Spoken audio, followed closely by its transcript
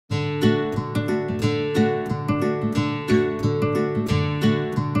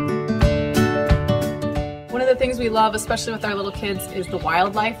things we love, especially with our little kids, is the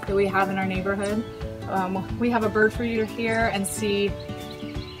wildlife that we have in our neighborhood. We have a bird for you to hear and see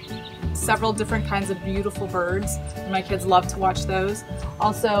several different kinds of beautiful birds. My kids love to watch those.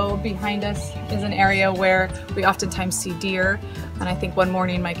 Also behind us is an area where we oftentimes see deer, and I think one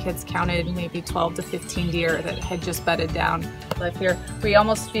morning my kids counted maybe 12 to 15 deer that had just bedded down. Live here. We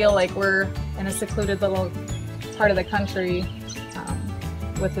almost feel like we're in a secluded little part of the country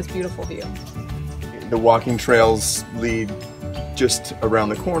with this beautiful view. The walking trails lead just around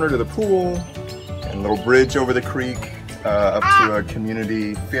the corner to the pool, and a little bridge over the creek up to a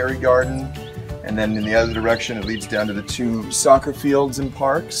community fairy garden, and then in the other direction it leads down to the 2 soccer fields and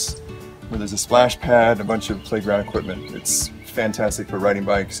parks where there's a splash pad, a bunch of playground equipment. It's fantastic for riding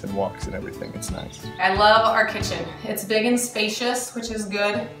bikes and walks and everything. It's nice. I love our kitchen. It's big and spacious, which is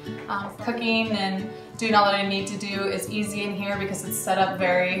good. Cooking and doing all that I need to do is easy in here because it's set up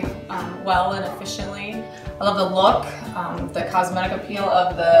very well and efficiently. I love the look, the cosmetic appeal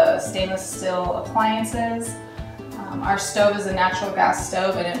of the stainless steel appliances. Our stove is a natural gas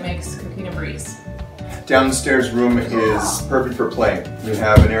stove and it makes cooking a breeze. Downstairs room is perfect for playing. We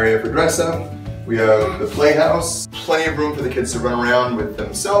have an area for dress up. We have the playhouse, plenty of room for the kids to run around with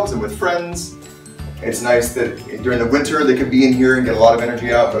themselves and with friends. It's nice that during the winter they can be in here and get a lot of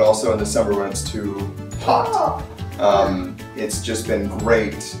energy out, but also in the summer when it's too hot. It's just been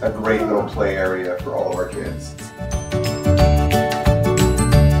great, a great little play area for all of our kids.